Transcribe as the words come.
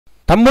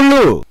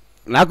తమ్ముళ్ళు,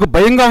 నాకు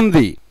భయంగా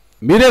ఉంది,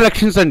 మీరే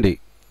రక్షించండి.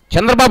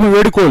 చంద్రబాబు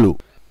వేడుకోలు.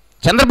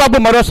 చంద్రబాబు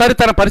మరోసారి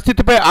తన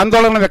పరిస్థితిపై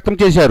ఆందోళన వ్యక్తం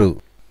చేశారు.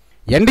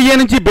 ఎన్డీఏ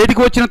నుంచి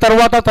బయటకు వచ్చిన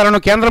తర్వాత తనను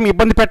కేంద్రం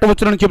ఇబ్బంది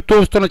పెట్టవచ్చునని చెబుతూ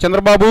వస్తున్న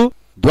చంద్రబాబు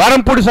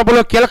ద్వారంపూడి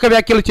సభలో కీలక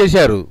వ్యాఖ్యలు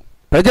చేశారు.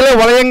 ప్రజలే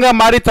వలయంగా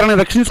మారి తనను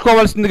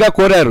రక్షించుకోవాల్సిందిగా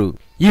కోరారు.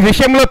 ఈ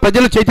విషయంలో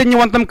ప్రజలు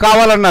చైతన్యవంతం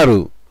కావాలన్నారు.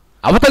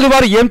 అవతలి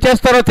వారు ఏం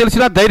చేస్తారో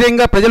తెలిసినా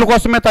ధైర్యంగా ప్రజల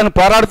కోసమే తాను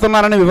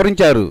పోరాడుతున్నానని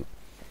వివరించారు.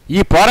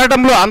 ఈ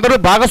పోరాటంలో అందరూ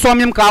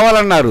భాగస్వామ్యం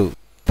కావాలన్నారు.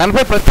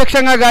 తనపై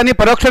ప్రత్యక్షంగా గానీ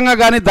పరోక్షంగా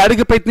గానీ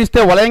దాడికి ప్రయత్నిస్తే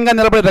వలయంగా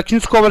నిలబడి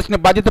రక్షించుకోవాల్సిన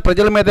బాధ్యత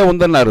ప్రజల మీదే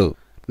ఉందన్నారు.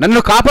 నన్ను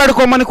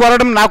కాపాడుకోమని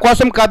కోరడం నా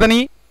కోసం కాదని,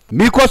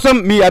 మీకోసం,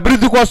 మీ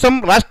అభివృద్ధి కోసం,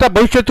 రాష్ట్ర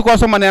భవిష్యత్తు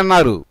కోసం అని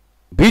అన్నారు.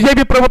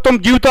 బీజేపీ ప్రభుత్వం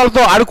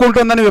జీవితాలతో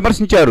ఆడుకుంటోందని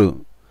విమర్శించారు.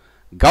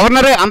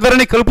 గవర్నరే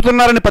అందరినీ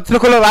కలుపుతున్నారని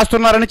పత్రికల్లో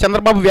రాస్తున్నారని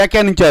చంద్రబాబు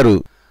వ్యాఖ్యానించారు.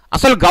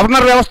 అసలు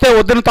గవర్నర్ వ్యవస్థే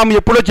వద్దని తాము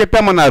ఎప్పుడో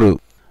చెప్పామన్నారు.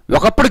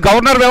 ఒకప్పుడు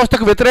గవర్నర్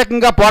వ్యవస్థకు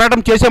వ్యతిరేకంగా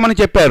పోరాటం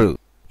చేశామని చెప్పారు.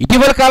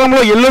 ఇటీవల కాలంలో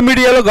ఎల్లో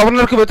మీడియాలో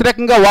గవర్నర్కు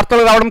వ్యతిరేకంగా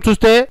వార్తలు రావడం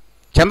చూస్తే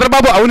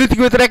చంద్రబాబు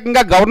అవినీతికి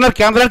వ్యతిరేకంగా గవర్నర్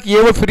కేంద్రానికి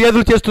ఏవో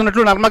ఫిర్యాదులు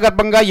చేస్తున్నట్లు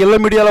నర్మగర్భంగా ఎల్లో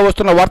మీడియాలో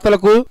వస్తున్న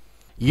వార్తలకు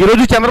ఈ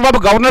రోజు చంద్రబాబు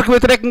గవర్నర్కు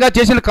వ్యతిరేకంగా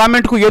చేసిన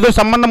కామెంట్కు ఏదో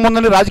సంబంధం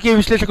ఉందని రాజకీయ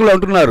విశ్లేషకులు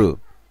అంటున్నారు.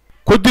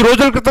 కొద్ది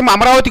రోజుల క్రితం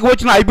అమరావతికి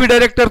వచ్చిన ఐబీ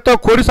డైరెక్టర్తో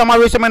కోరి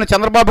సమావేశమైన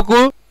చంద్రబాబుకు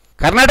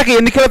కర్ణాటక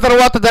ఎన్నికల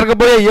తర్వాత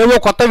జరగబోయే ఏవో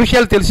కొత్త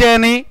విషయాలు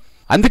తెలిసాయని,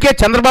 అందుకే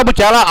చంద్రబాబు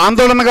చాలా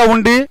ఆందోళనగా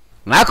ఉండి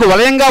నాకు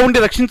వలయంగా ఉండి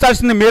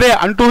రక్షించాల్సింది మీరే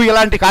అంటూ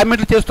ఇలాంటి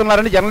కామెంట్లు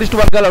చేస్తున్నారని జర్నలిస్టు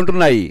వర్గాలు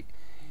అంటున్నాయి.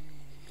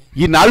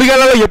 ఈ 4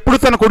 ఏళ్లలో ఎప్పుడు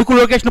తన కొడుకు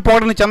లోకేష్ను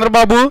పొగడని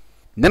చంద్రబాబు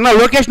నిన్న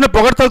లోకేష్ను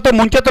పొగడ్తలతో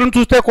ముంచెత్తడం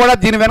చూస్తే కూడా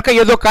దీని వెనక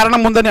ఏదో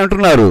కారణం ఉందని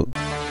అంటున్నారు.